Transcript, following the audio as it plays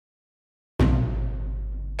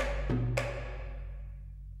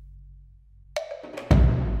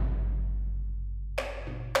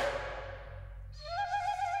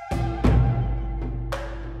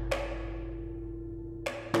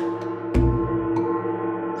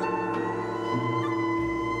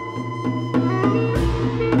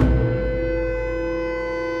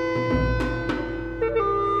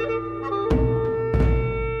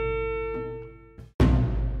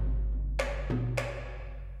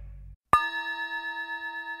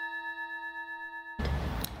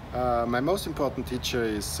My most important teacher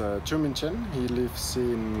is Chen. He lives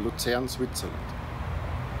in Lucerne, Switzerland.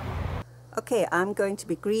 Okay, I'm going to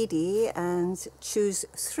be greedy and choose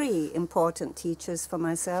 3 important teachers for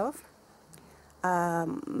myself.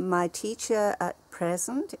 My teacher at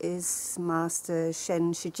present is Master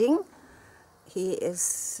Shen Shijing. He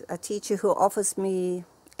is a teacher who offers me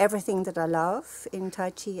everything that I love in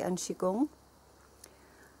Tai Chi and Qigong.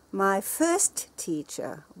 My first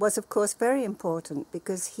teacher was of course very important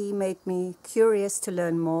because he made me curious to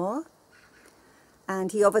learn more,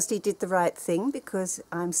 and he obviously did the right thing because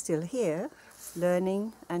I'm still here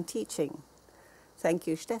learning and teaching. Thank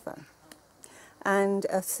you, Stefan. And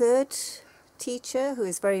a third teacher who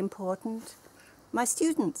is very important, my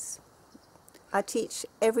students. I teach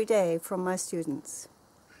every day from my students.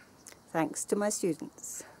 Thanks to my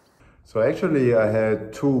students. So actually I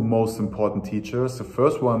had 2 most important teachers. The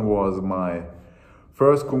first one was my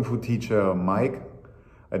first Kung Fu teacher, Mike.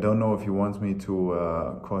 I don't know if he wants me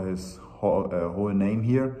to call his whole name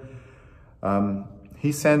here.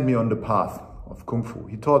 He sent me on the path of Kung Fu.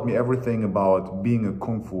 He taught me everything about being a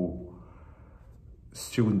Kung Fu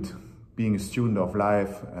student, being a student of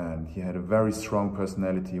life, and he had a very strong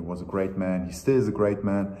personality. He was a great man. He still is a great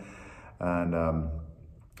man, and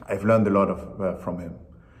I've learned a lot from him.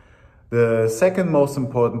 The second most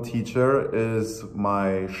important teacher is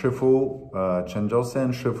my Shifu,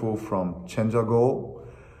 Chenjiaosen Shifu from Chenjiago,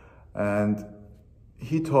 and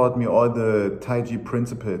he taught me all the Taiji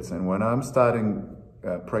principles. And when I'm starting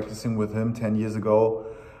practicing with him 10 years ago,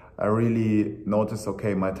 I really noticed,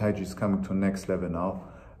 okay, my Taiji is coming to the next level now.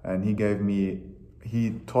 And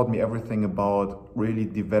he taught me everything about really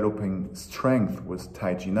developing strength with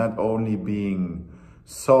Taiji, not only being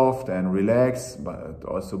soft and relaxed, but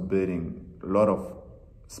also building a lot of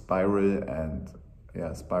spiral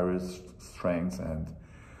strengths and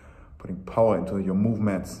putting power into your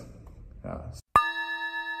movements. Yeah.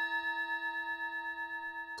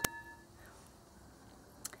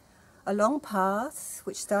 A long path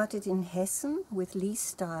which started in Hessen with Lee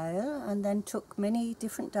style and then took many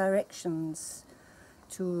different directions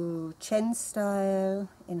to Chen style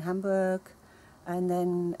in Hamburg, and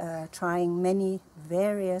then trying many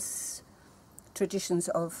various traditions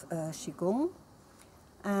of Qigong.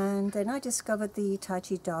 And then I discovered the Tai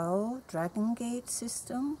Chi Dao Dragon Gate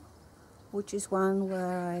system, which is one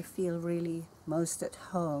where I feel really most at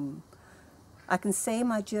home. I can say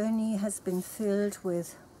my journey has been filled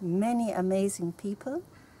with many amazing people,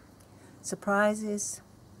 surprises,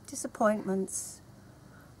 disappointments,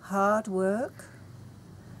 hard work,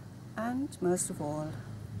 and most of all,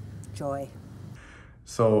 joy.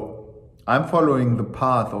 So I'm following the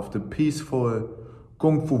path of the peaceful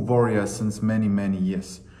Kung Fu warrior since many, many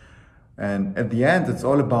years. And at the end, it's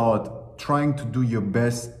all about trying to do your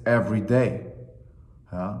best every day.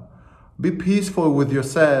 Yeah? Be peaceful with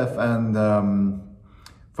yourself and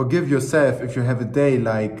forgive yourself if you have a day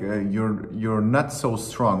like you're not so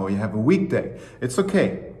strong, or you have a weak day. It's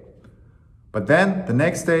okay. But then the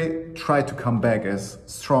next day, try to come back as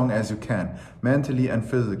strong as you can, mentally and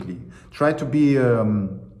physically. Try to be a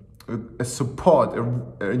support,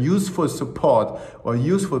 a useful support or a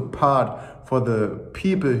useful part for the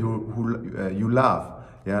people who you love.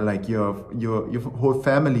 Yeah, like your whole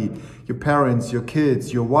family, your parents, your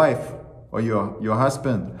kids, your wife or your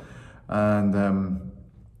husband, and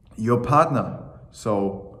your partner.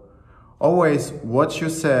 So always watch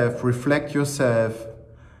yourself, reflect yourself,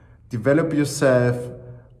 develop yourself,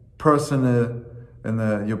 personal,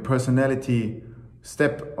 and your personality,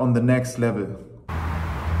 step on the next level.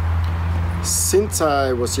 Since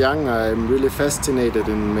I was young, I'm really fascinated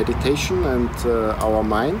in meditation and our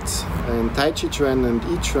mind. And Tai Chi Chuan and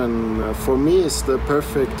I Chuan for me is the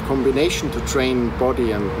perfect combination to train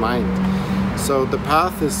body and mind. So the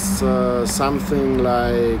path is something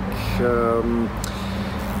like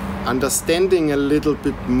understanding a little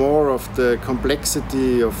bit more of the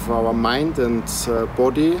complexity of our mind and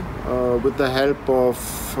body with the help of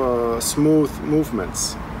smooth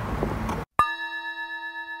movements.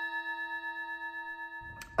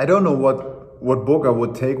 I don't know what book I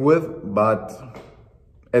would take with, but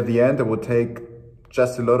at the end I would take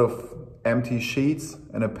just a lot of empty sheets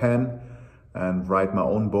and a pen and write my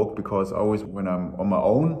own book, because always when I'm on my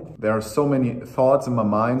own, there are so many thoughts in my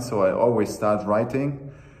mind, so I always start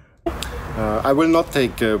writing. I will not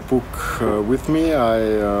take a book with me.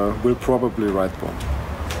 I will probably write one.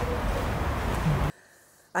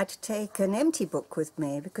 I'd take an empty book with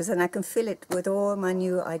me, because then I can fill it with all my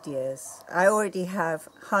new ideas. I already have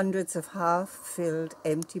hundreds of half-filled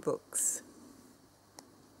empty books.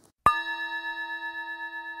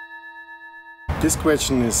 This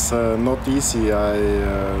question is not easy. I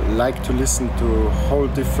like to listen to whole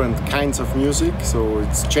different kinds of music, so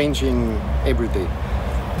it's changing every day.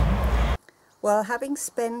 Well, having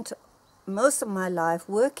spent most of my life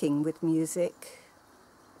working with music,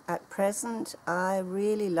 at present I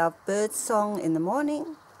really love birdsong in the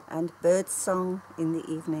morning and birdsong in the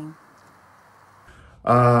evening.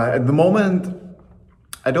 At the moment,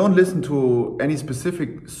 I don't listen to any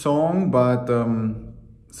specific song, but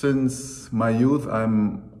since my youth,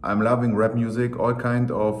 I'm loving rap music, all kind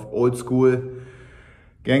of old school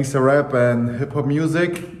gangster rap and hip hop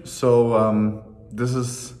music. So this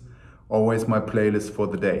is always my playlist for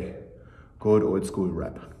the day. Good old school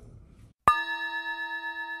rap.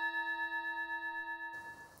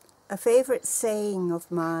 A favorite saying of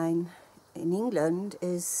mine in England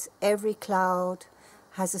is every cloud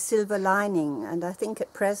has a silver lining, and I think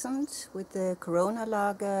at present with the corona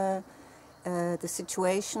lager the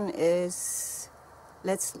situation is,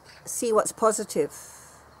 let's see what's positive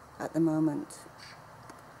at the moment.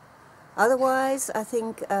 Otherwise, I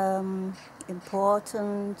think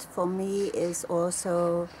important for me is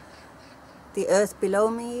also the earth below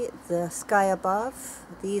me, the sky above.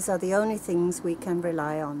 These are the only things we can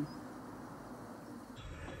rely on.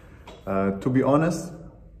 To be honest,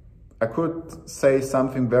 I could say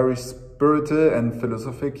something very spiritual and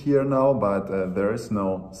philosophic here now, but there is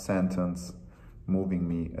no sentence moving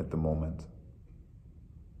me at the moment.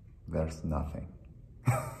 There's nothing.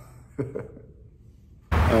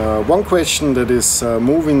 One question that is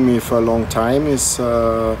moving me for a long time is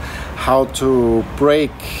how to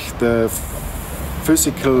break the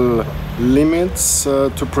physical limits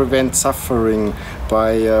to prevent suffering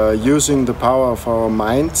by using the power of our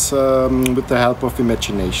minds with the help of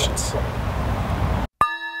imaginations.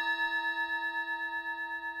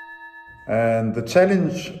 And the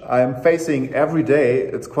challenge I'm facing every day,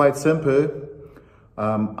 it's quite simple.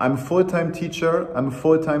 I'm a full-time teacher, I'm a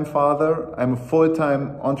full-time father, I'm a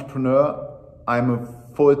full-time entrepreneur, I'm a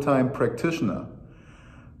full-time practitioner.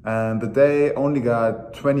 And the day only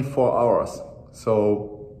got 24 hours.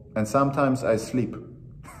 And sometimes I sleep.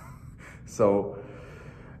 So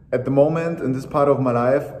at the moment in this part of my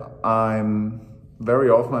life, I'm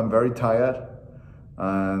very tired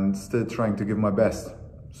and still trying to give my best.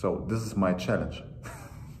 So this is my challenge.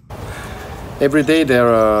 Every day there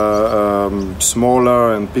are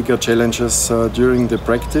smaller and bigger challenges during the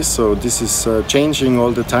practice, so this is changing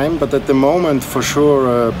all the time. But at the moment, for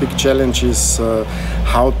sure, a big challenge is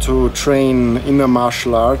how to train inner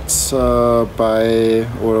martial arts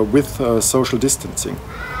with social distancing.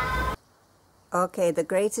 Okay, the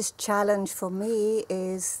greatest challenge for me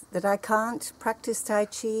is that I can't practice Tai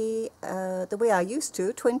Chi the way I used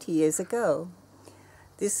to 20 years ago.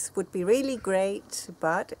 This would be really great,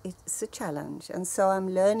 but it's a challenge. And so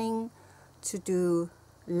I'm learning to do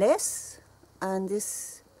less and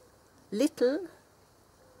this little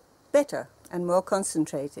better and more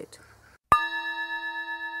concentrated.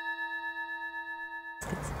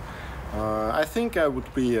 I think I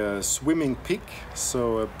would be a swimming pig,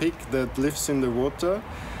 so a pig that lives in the water,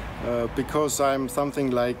 because I'm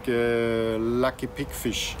something like a lucky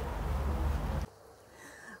pigfish.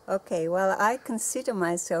 Okay, well, I consider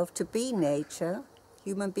myself to be nature.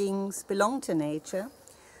 Human beings belong to nature.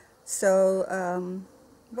 So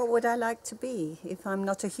what would I like to be if I'm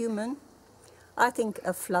not a human? I think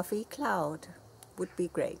a fluffy cloud would be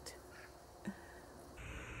great.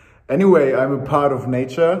 Anyway, I'm a part of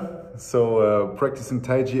nature, so practicing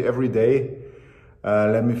Tai Chi every day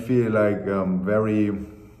let me feel like very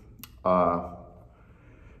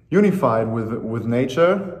unified with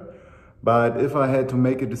nature. But if I had to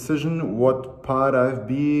make a decision what part I'd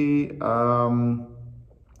be, I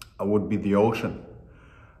would be the ocean.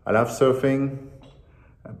 I love surfing,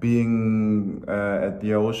 being at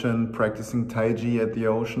the ocean, practicing Tai Chi at the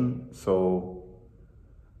ocean. So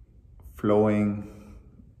flowing,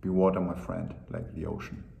 be water, my friend, like the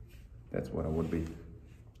ocean. That's what I would be.